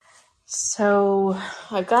So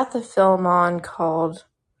I've got the film on called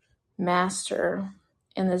Master,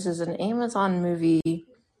 and this is an Amazon movie,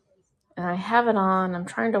 and I have it on. I'm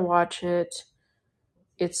trying to watch it.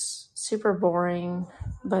 It's super boring,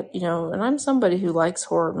 but and I'm somebody who likes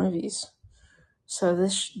horror movies, so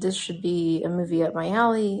this should be a movie up my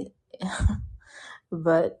alley,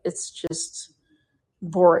 but it's just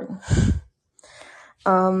boring.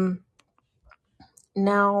 Now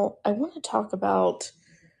I want to talk about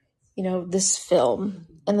this film,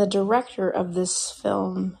 and the director of this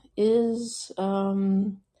film is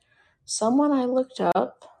someone I looked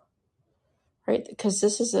up, right? Because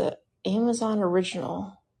this is a Amazon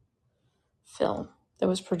original film that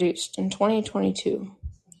was produced in 2022.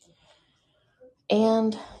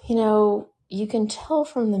 And, you can tell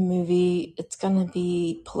from the movie it's going to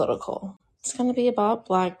be political. It's going to be about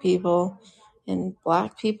Black people, and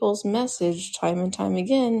Black people's message time and time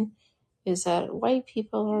again is that white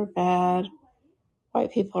people are bad,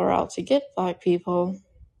 white people are out to get Black people,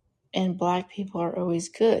 and Black people are always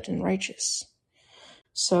good and righteous.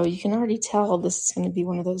 So you can already tell this is going to be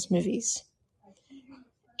one of those movies.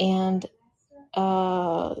 And,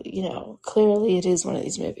 clearly it is one of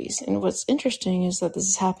these movies. And what's interesting is that this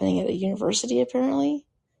is happening at a university, apparently.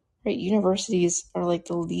 Right? Universities are like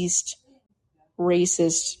the least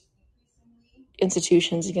racist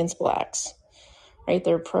institutions against Blacks. Right?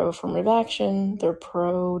 They're pro-affirmative action. They're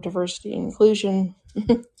pro-diversity and inclusion.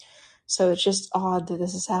 So it's just odd that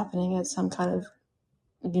this is happening at some kind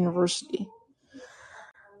of university.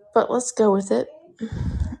 But let's go with it.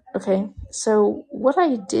 Okay, so what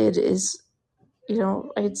I did is,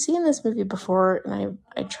 I had seen this movie before, and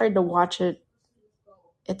I tried to watch it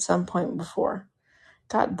at some point before.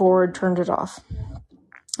 Got bored, turned it off.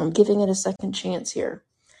 I'm giving it a second chance here.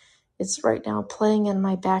 It's right now playing in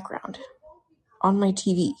my background on my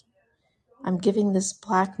TV. I'm giving this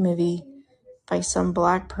Black movie by some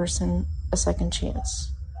Black person a second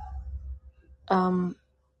chance. And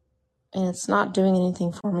it's not doing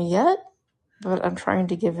anything for me yet, but I'm trying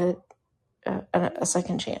to give it a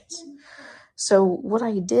second chance. So what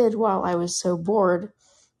I did while I was so bored,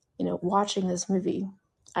 watching this movie,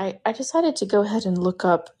 I decided to go ahead and look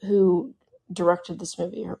up who directed this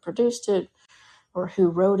movie or produced it or who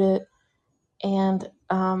wrote it. And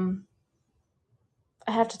I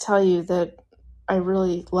have to tell you that I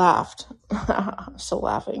really laughed. I'm still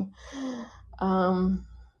laughing.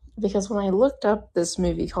 Because when I looked up this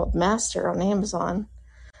movie called Master on Amazon,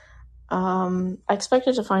 I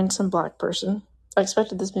expected to find some Black person. I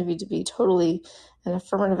expected this movie to be totally an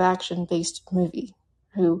affirmative action based movie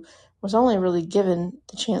who was only really given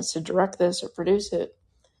the chance to direct this or produce it,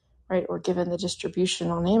 right, or given the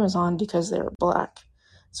distribution on Amazon because they were Black.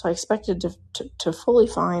 So I expected to fully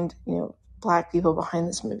find, Black people behind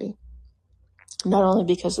this movie, not only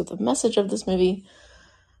because of the message of this movie,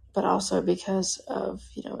 but also because of,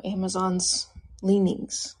 Amazon's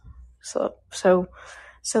leanings. So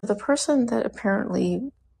the person that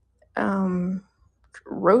apparently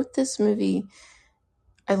wrote this movie,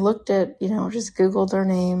 I looked at, just Googled their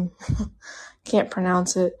name, can't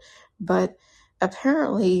pronounce it, but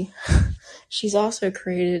apparently she's also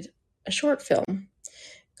created a short film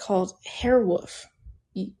called Hairwolf.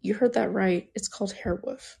 You heard that right. It's called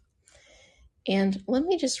Hairwolf. And let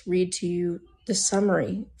me just read to you the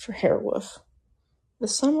summary for Hairwolf. The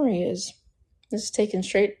summary is, this is taken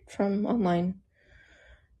straight from online.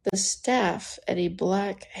 The staff at a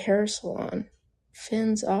Black hair salon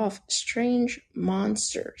fends off strange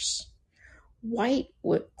monsters. White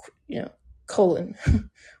women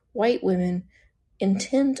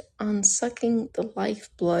intent on sucking the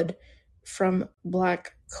lifeblood from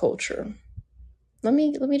Black culture. Let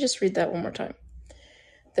me just read that one more time.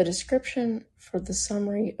 The description for the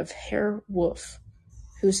summary of Hair Wolf,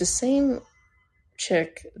 who's the same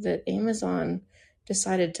chick that Amazon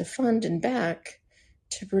decided to fund and back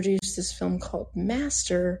to produce this film called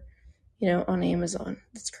Master, on Amazon.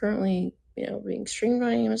 It's currently, being streamed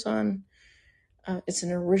on Amazon. It's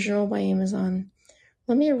an original by Amazon.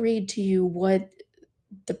 Let me read to you what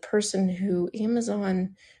the person who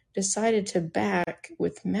Amazon decided to back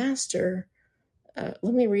with Master,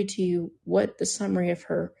 let me read to you what the summary of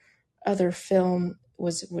her other film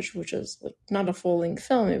was, which was like not a full-length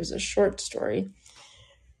film, it was a short story.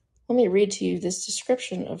 Let me read to you this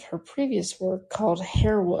description of her previous work called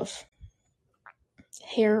Hairwolf.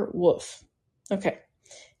 Hairwolf. Okay,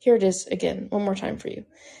 here it is again, one more time for you.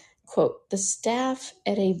 Quote, the staff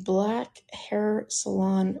at a Black hair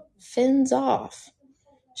salon fends off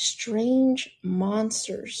strange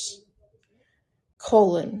monsters,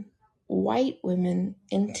 white women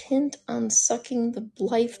intent on sucking the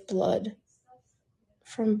lifeblood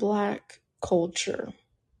from Black culture.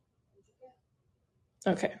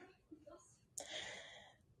 Okay.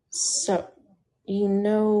 So, you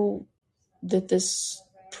know that this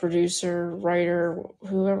producer, writer,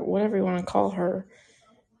 whoever, whatever you want to call her,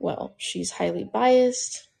 well, she's highly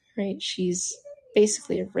biased, right? She's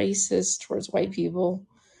basically a racist towards white people.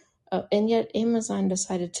 And yet Amazon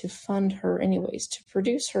decided to fund her anyways to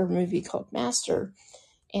produce her movie called Master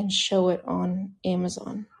and show it on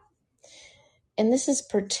Amazon. And this is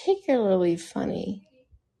particularly funny.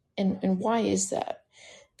 And why is that?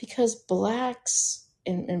 Because blacks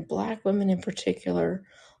and black women in particular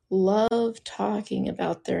love talking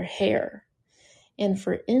about their hair. And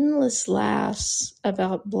for endless laughs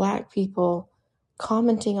about black people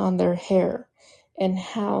commenting on their hair and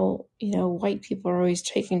how, white people are always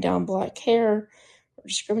taking down black hair or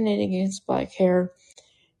discriminating against black hair,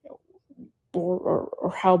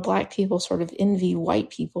 or how black people sort of envy white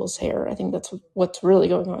people's hair. I think that's what's really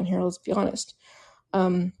going on here, let's be honest.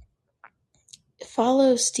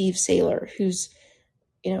 Follow Steve Saylor, who's,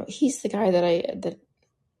 he's the guy that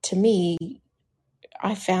to me,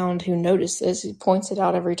 I found who noticed this. He points it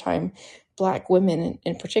out every time black women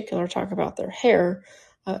in particular talk about their hair.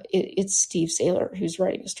 It's Steve Saylor who's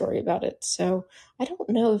writing a story about it. So I don't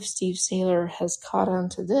know if Steve Saylor has caught on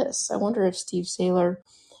to this. I wonder if Steve Saylor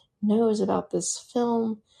knows about this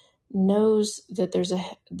film, knows that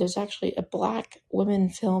there's actually a black women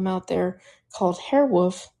film out there called Hair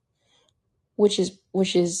Wolf, which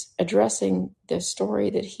is addressing the story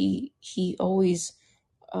that he always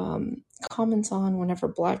comments on whenever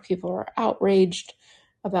black people are outraged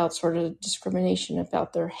about sort of discrimination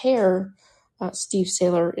about their hair. Steve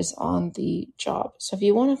Saylor is on the job. So if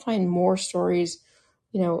you want to find more stories,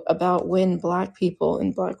 about when black people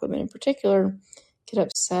and black women in particular get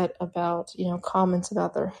upset about, comments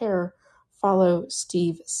about their hair, follow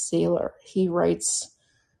Steve Saylor. He writes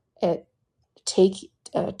at Takey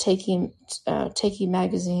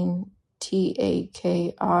Magazine,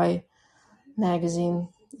 TAKI Magazine.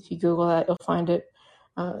 If you Google that, you'll find it.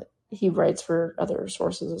 He writes for other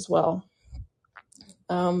sources as well.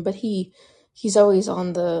 But he's always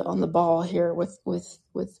on the ball here with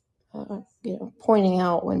pointing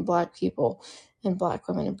out when black people and black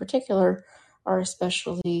women in particular are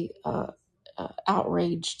especially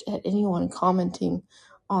outraged at anyone commenting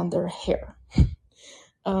on their hair.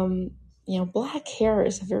 Black hair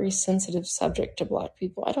is a very sensitive subject to black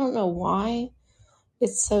people. I don't know why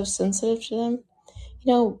it's so sensitive to them.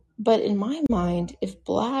 But in my mind, if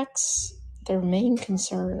blacks, their main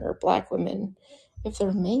concern, or black women, if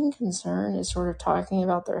their main concern is sort of talking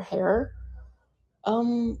about their hair,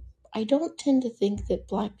 I don't tend to think that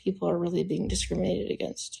black people are really being discriminated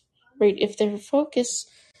against, right? If their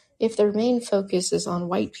main focus is on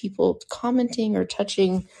white people commenting or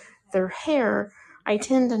touching their hair, I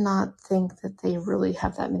tend to not think that they really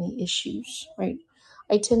have that many issues, right?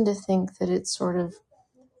 I tend to think that it's sort of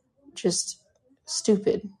just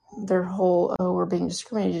stupid. Their whole, we're being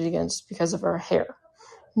discriminated against because of our hair.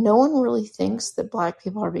 No one really thinks that black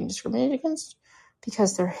people are being discriminated against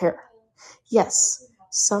because their hair. Yes,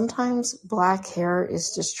 sometimes black hair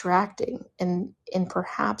is distracting, and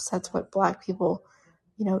perhaps that's what black people,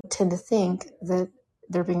 tend to think, that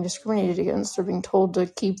they're being discriminated against. They're being told to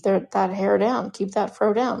keep that hair down, keep that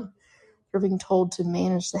fro down. They're being told to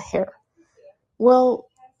manage the hair. Well,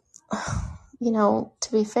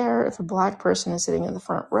 to be fair, if a black person is sitting in the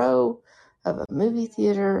front row of a movie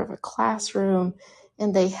theater, of a classroom,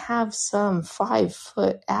 and they have some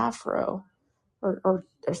 5-foot afro or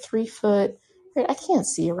 3-foot, right? I can't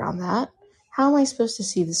see around that. How am I supposed to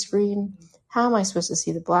see the screen? How am I supposed to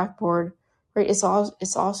see the blackboard? Right? It's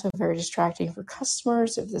also very distracting for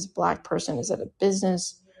customers if this black person is at a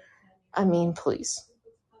business. I mean, please.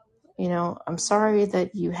 I'm sorry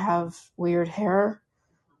that you have weird hair.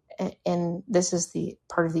 And this is the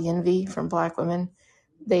part of the envy from black women.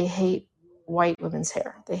 They hate white women's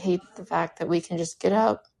hair. They hate the fact that we can just get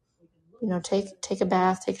up, take a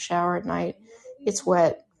bath, take a shower at night. It's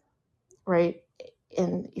wet, right?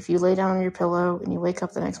 And if you lay down on your pillow and you wake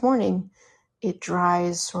up the next morning, it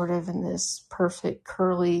dries sort of in this perfect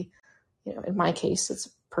curly, in my case, it's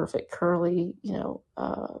perfect curly,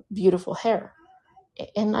 beautiful hair.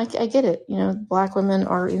 And I get it. Black women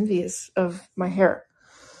are envious of my hair.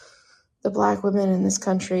 The black women in this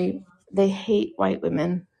country, they hate white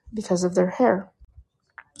women because of their hair.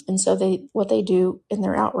 And so what they do in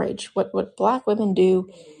their outrage, what black women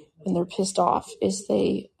do when they're pissed off is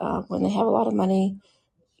they, when they have a lot of money,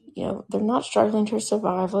 they're not struggling to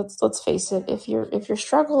survive. Let's face it. If your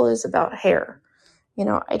struggle is about hair,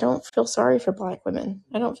 I don't feel sorry for black women.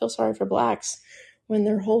 I don't feel sorry for blacks when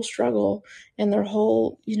their whole struggle and their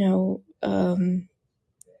whole,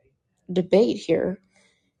 debate here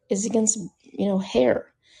is against,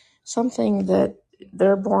 hair, something that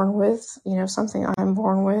they're born with, something I'm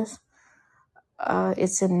born with.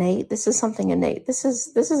 It's innate. This is something innate. This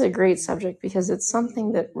is a great subject because it's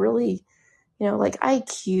something that really, like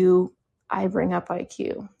IQ, I bring up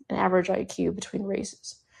IQ, an average IQ between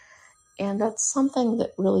races. And that's something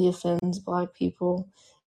that really offends Black people.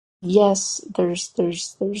 Yes, there's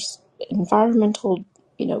environmental,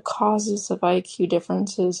 causes of IQ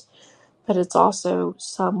differences, but it's also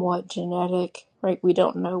somewhat genetic, right? We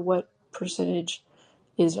don't know what percentage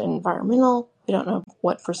is environmental. We don't know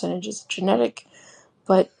what percentage is genetic,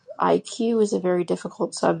 but IQ is a very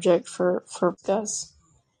difficult subject for us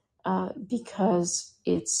because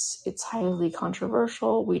it's highly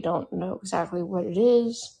controversial. We don't know exactly what it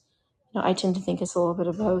is. I tend to think it's a little bit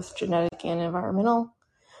of both genetic and environmental.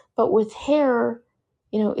 But with hair,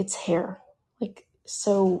 it's hair. Like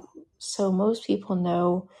so most people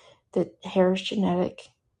know that hair is genetic,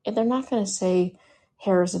 and they're not going to say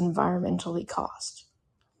hair is environmentally caused.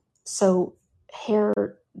 So hair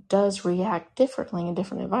does react differently in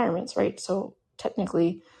different environments, right? So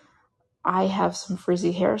technically, I have some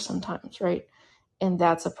frizzy hair sometimes, right? And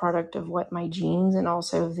that's a product of what my genes and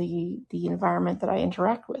also the environment that I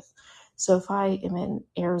interact with. So if I am in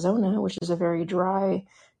Arizona, which is a very dry,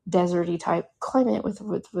 deserty type climate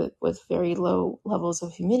with very low levels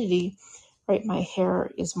of humidity, right, my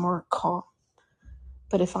hair is more calm.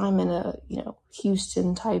 But if I'm in a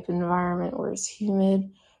Houston type environment where it's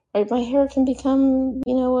humid, right, my hair can become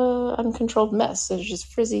a uncontrolled mess. It's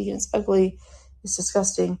just frizzy and it's ugly, it's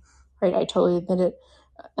disgusting, right? I totally admit it,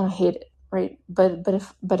 and I hate it, right? But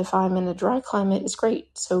if I'm in a dry climate, it's great.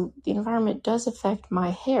 So the environment does affect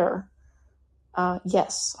my hair.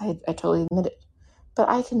 Yes, I totally admit it, but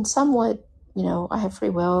I can somewhat, I have free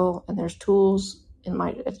will, and there's tools at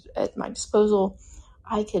my disposal.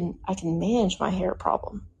 I can manage my hair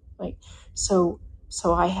problem, right? So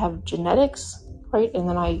I have genetics, right, and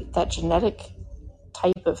then that genetic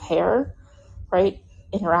type of hair, right,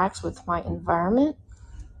 interacts with my environment,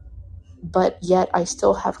 but yet I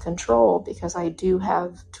still have control because I do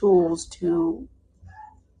have tools to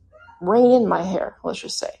rein in my hair. Let's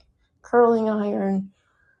just say curling iron,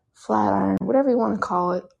 flat iron, whatever you want to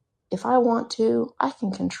call it. If I want to, I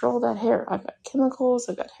can control that hair. I've got chemicals,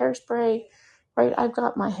 I've got hairspray, right? I've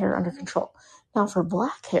got my hair under control. Now for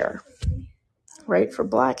black hair, right? For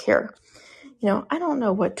black hair, I don't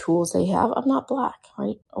know what tools they have. I'm not black,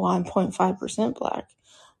 right? Well, I'm 0.5% black,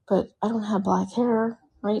 but I don't have black hair,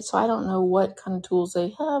 right? So I don't know what kind of tools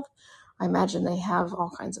they have. I imagine they have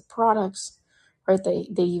all kinds of products, right?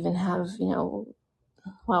 They even have,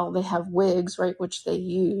 they have wigs, right, which they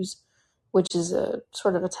use, which is a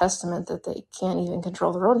sort of a testament that they can't even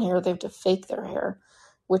control their own hair. They have to fake their hair,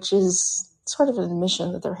 which is sort of an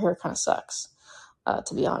admission that their hair kind of sucks,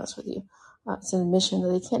 to be honest with you. It's an admission that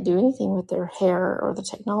they can't do anything with their hair, or the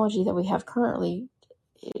technology that we have currently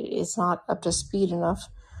is not up to speed enough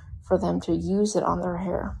for them to use it on their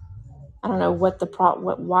hair. I don't know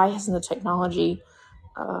why hasn't the technology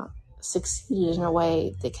succeeded in a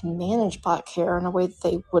way that can manage black hair in a way that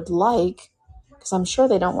they would like, because I'm sure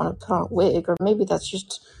they don't want to put on a wig, or maybe that's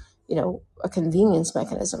just a convenience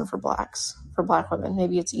mechanism for black women.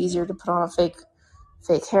 Maybe it's easier to put on a fake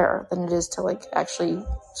hair than it is to actually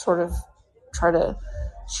sort of try to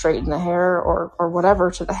straighten the hair or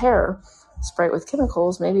whatever to the hair, spray it with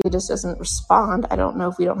chemicals. Maybe it just doesn't respond. I don't know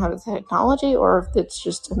if we don't have the technology or if it's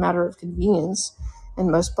just a matter of convenience,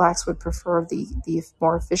 and most blacks would prefer the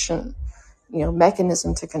more efficient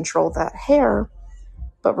mechanism to control that hair.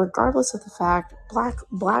 But regardless of the fact,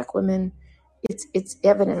 black women, it's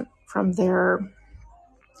evident from the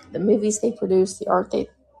movies they produce, the art that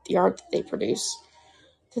they produce,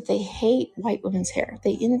 that they hate white women's hair.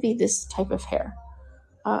 They envy this type of hair.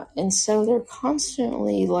 And so they're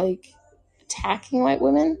constantly attacking white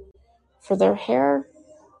women for their hair,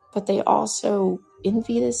 but they also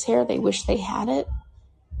envy this hair. They wish they had it.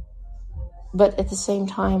 But at the same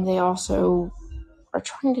time, they also are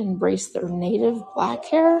trying to embrace their native black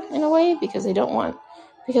hair in a way, because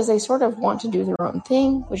they sort of want to do their own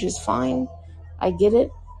thing, which is fine. I get it.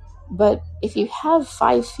 But if you have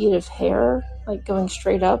 5 feet of hair, going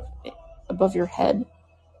straight up above your head,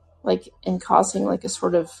 and causing a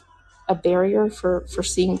sort of a barrier for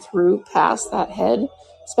seeing through past that head,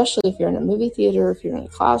 especially if you're in a movie theater, if you're in a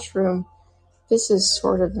classroom, this is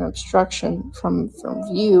sort of an obstruction from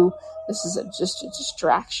view. This is just a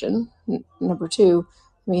distraction. Number 2,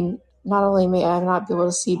 not only may I not be able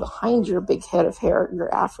to see behind your big head of hair,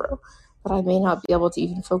 your afro, but I may not be able to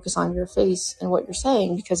even focus on your face and what you're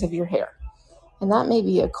saying because of your hair. And that may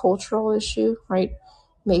be a cultural issue, right?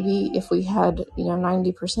 Maybe if we had,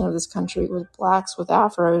 90% of this country with blacks with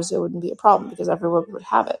afros, it wouldn't be a problem because everyone would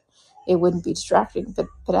have it. It wouldn't be distracting.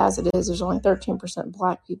 But as it is, there's only 13%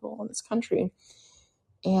 black people in this country.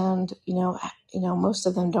 And, most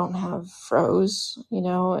of them don't have fros,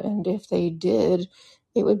 and if they did,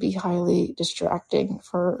 it would be highly distracting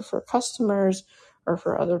for customers or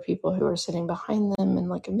for other people who are sitting behind them in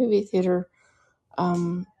like a movie theater.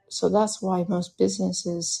 So that's why most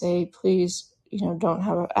businesses say, please, don't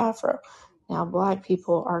have an afro. Now, black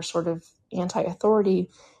people are sort of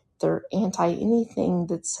anti-authority. They're anti anything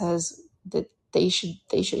that says that they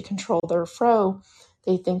should control their fro.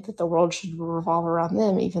 They think that the world should revolve around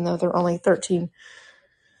them, even though they're only 13%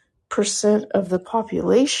 of the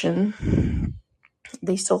population.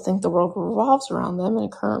 They still think the world revolves around them.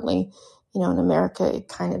 And currently, in America, it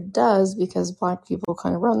kind of does because black people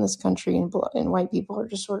kind of run this country and white people are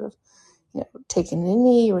just sort of, taking a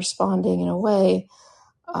knee, responding in a way.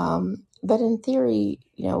 But in theory,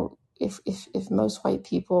 if most white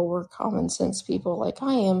people were common sense people like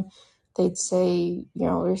I am, they'd say,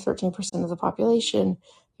 you're 13% of the population,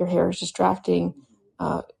 your hair is distracting.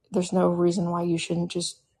 There's no reason why you shouldn't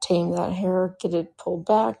just tame that hair, get it pulled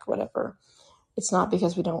back, whatever. It's not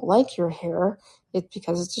because we don't like your hair. It's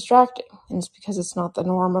because it's distracting. And it's because it's not the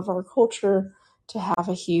norm of our culture to have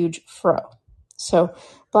a huge fro. So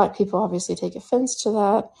black people obviously take offense to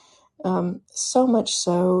that, so much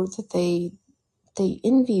so that they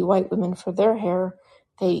envy white women for their hair.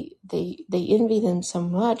 They envy them so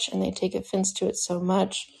much, and they take offense to it so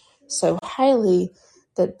much, so highly,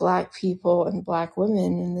 that black people and black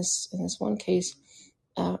women in this one case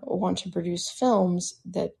want to produce films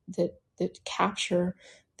that capture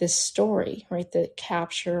this story, right? That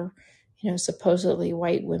capture, supposedly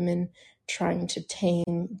white women trying to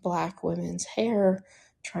tame black women's hair,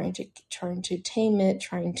 trying to tame it,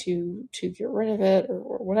 trying to get rid of it,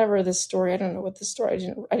 or whatever this story. I don't know what the story.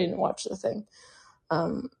 I didn't watch the thing.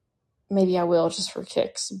 Maybe I will just for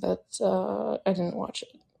kicks, but I didn't watch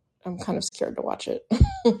it. I'm kind of scared to watch it.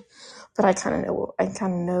 But I kind of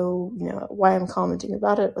know, why I'm commenting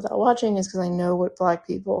about it without watching is because I know what black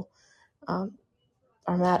people are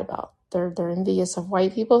mad about. They're envious of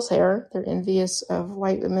white people's hair. They're envious of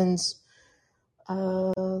white women's,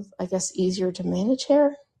 I guess, easier to manage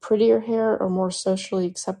hair, prettier hair, or more socially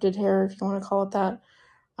accepted hair, if you want to call it that.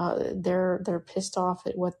 They're pissed off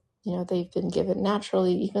at what they've been given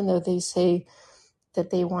naturally, even though they say that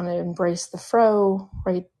they want to embrace the fro,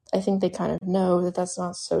 right? I think they kind of know that that's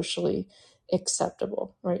not socially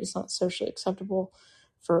acceptable, right? It's not socially acceptable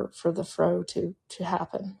for the fro to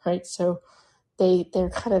happen, right? So they're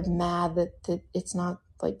kind of mad that it's not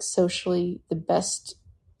like socially the best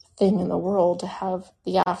thing in the world to have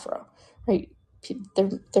the afro, right?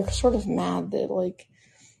 They're sort of mad that like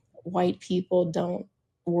white people don't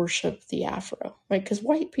worship the afro, right? Because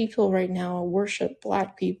white people right now worship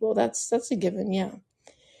black people. That's a given, yeah.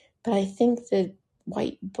 But I think that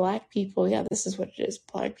black people, yeah, this is what it is.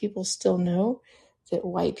 Black people still know that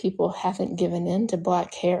white people haven't given in to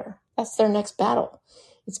black hair. That's their next battle.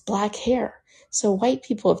 It's black hair. So white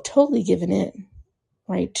people have totally given in,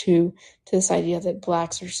 right, to this idea that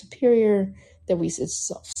blacks are superior, that we should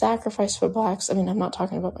self-sacrifice for blacks. I mean, I'm not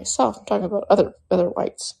talking about myself. I'm talking about other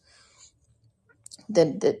whites.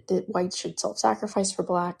 That whites should self-sacrifice for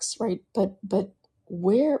blacks, right? But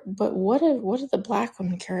what do the black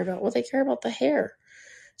women care about? Well, they care about the hair.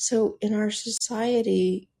 So in our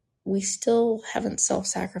society, we still haven't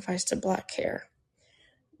self-sacrificed to black hair.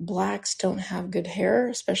 Blacks don't have good hair,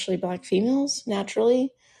 especially black females,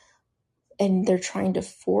 naturally. And they're trying to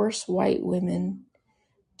force white women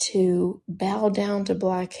to bow down to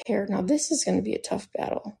black hair. Now, this is going to be a tough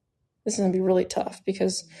battle. This is going to be really tough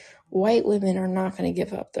because white women are not going to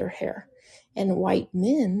give up their hair. And white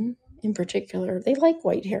men, in particular, they like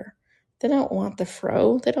white hair. They don't want the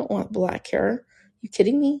fro. They don't want black hair. You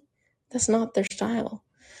kidding me? That's not their style.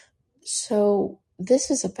 So this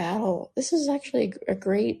is a battle. This is actually a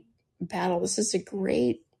great battle. This is a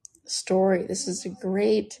great story. This is a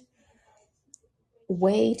great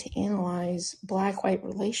way to analyze black-white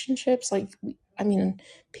relationships. Like, I mean,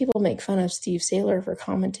 people make fun of Steve Saylor for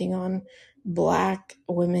commenting on black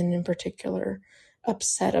women in particular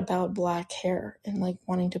upset about black hair and like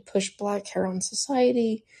wanting to push black hair on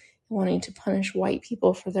society, wanting to punish white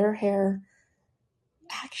people for their hair.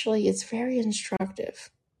 Actually, it's very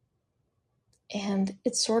instructive. And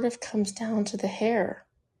it sort of comes down to the hair.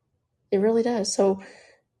 It really does. So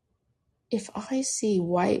if I see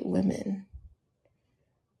white women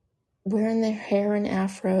wearing their hair in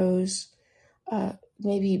afros,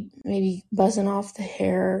 maybe buzzing off the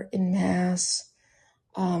hair in mass,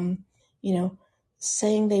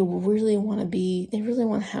 saying they really want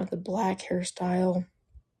to have the black hairstyle.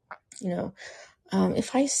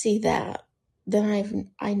 If I see that,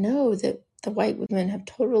 then I know that the white women have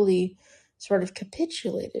totally sort of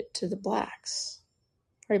capitulated to the blacks,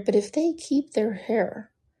 right? But if they keep their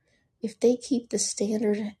hair, if they keep the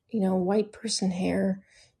standard, white person hair,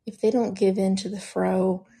 if they don't give in to the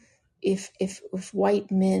fro, if white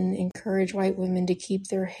men encourage white women to keep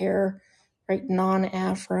their hair, right,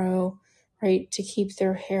 non-afro, right, to keep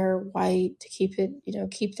their hair white, to keep it,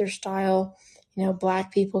 keep their style,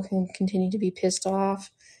 black people can continue to be pissed off,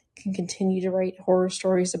 can continue to write horror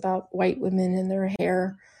stories about white women and their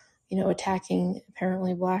hair, attacking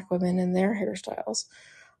apparently black women and their hairstyles.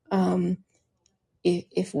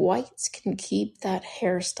 If whites can keep that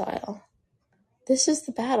hairstyle, this is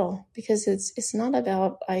the battle, because it's not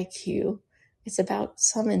about IQ. It's about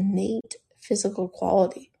some innate physical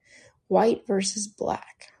quality, white versus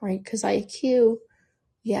black, right? Because IQ,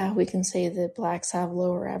 yeah, we can say that blacks have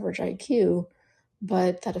lower average IQ,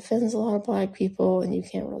 but that offends a lot of black people, and you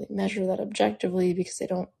can't really measure that objectively because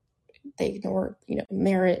they ignore,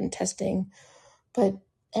 merit and testing. But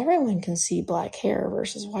everyone can see black hair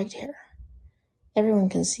versus white hair. Everyone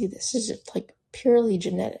can see this. This is just like purely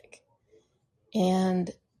genetic.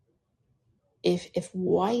 And if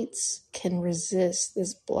whites can resist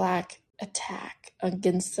this black attack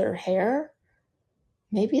against their hair,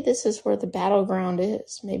 maybe this is where the battleground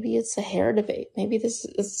is. Maybe it's a hair debate. Maybe this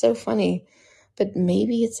is so funny, but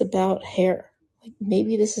maybe it's about hair. Like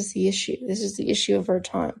maybe this is the issue. This is the issue of our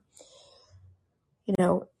time.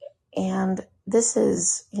 And this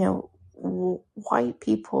is, white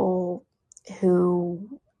people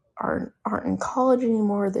who aren't in college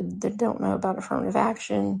anymore, that don't know about affirmative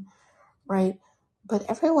action, right? But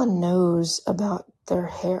everyone knows about their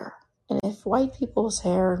hair. And if white people's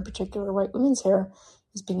hair, in particular white women's hair,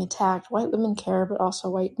 is being attacked, white women care, but also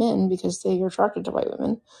white men, because they are attracted to white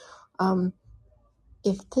women.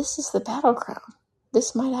 If this is the battleground,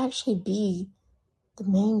 this might actually be the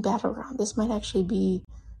main battleground. This might actually be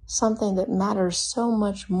something that matters so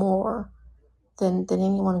much more than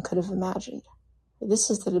anyone could have imagined. This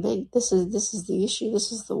is the debate. This is the issue.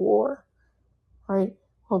 This is the war, right?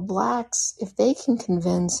 Well, blacks, if they can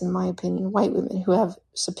convince, in my opinion, white women who have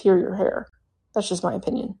superior hair, that's just my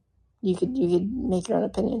opinion. You could make your own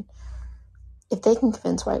opinion. If they can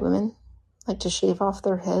convince white women, like, to shave off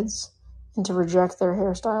their heads and to reject their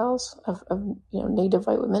hairstyles of native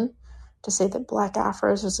white women, to say that black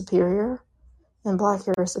afros are superior and black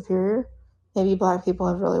hair is superior, maybe black people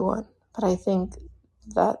have really won. But I think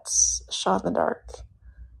that's a shot in the dark.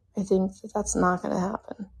 I think that's not going to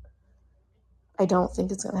happen. I don't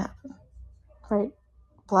think it's going to happen, right?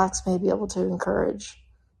 Blacks may be able to encourage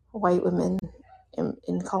white women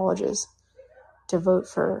in colleges to vote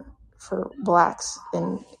for blacks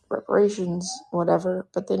in reparations, whatever,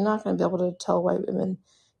 but they're not going to be able to tell white women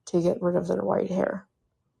to get rid of their white hair.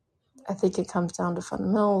 I think it comes down to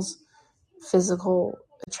fundamentals, physical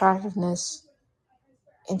attractiveness,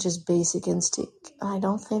 and just basic instinct. And I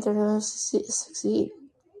don't think they're going to succeed.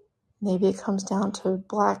 Maybe it comes down to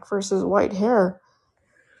black versus white hair,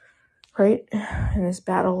 right? In this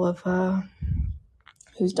battle of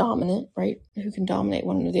who's dominant, right? Who can dominate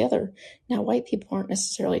one or the other. Now, white people aren't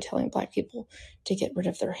necessarily telling black people to get rid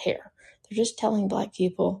of their hair. They're just telling black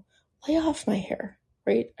people, lay off my hair,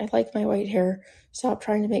 right? I like my white hair. Stop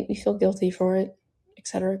trying to make me feel guilty for it,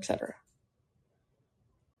 etc., etc.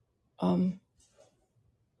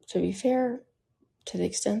 To be fair, to the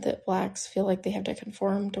extent that blacks feel like they have to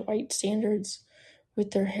conform to white standards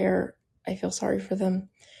with their hair, I feel sorry for them.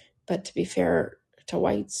 But to be fair to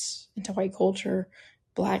whites and to white culture,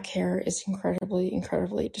 black hair is incredibly,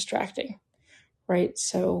 incredibly distracting, right?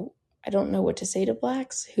 So I don't know what to say to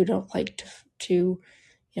blacks who don't like to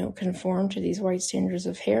conform to these white standards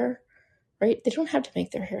of hair, right? They don't have to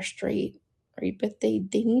make their hair straight, right? But they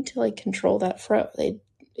need to like control that fro.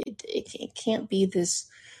 It can't be this,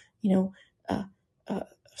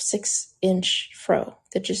 6-inch fro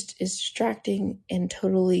that just is distracting and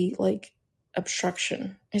totally like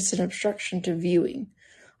obstruction. It's an obstruction to viewing,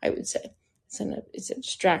 I would say. It's a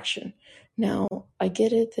distraction. Now, I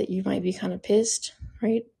get it that you might be kind of pissed,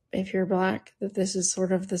 right? If you're black, that this is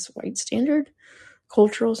sort of this white standard,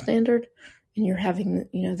 cultural standard, and you're having,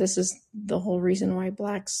 this is the whole reason why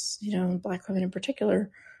blacks, black women in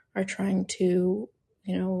particular, are trying to,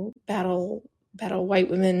 battle about white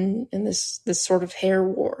women in this sort of hair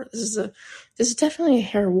war. This is definitely a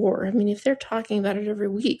hair war. I mean, if they're talking about it every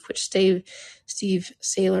week, which Steve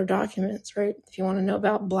Saylor documents, right? If you want to know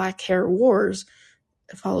about black hair wars,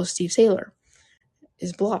 follow Steve Saylor,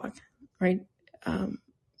 his blog, right?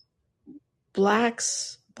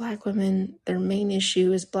 Black women, their main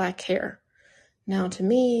issue is black hair. Now, to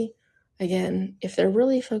me, again, if they're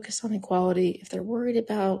really focused on equality, if they're worried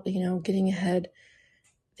about, getting ahead,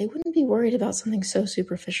 they wouldn't be worried about something so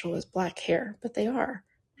superficial as black hair, but they are.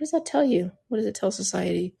 What does that tell you? What does it tell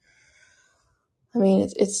society? I mean,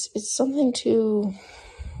 it's something to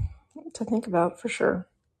think about for sure.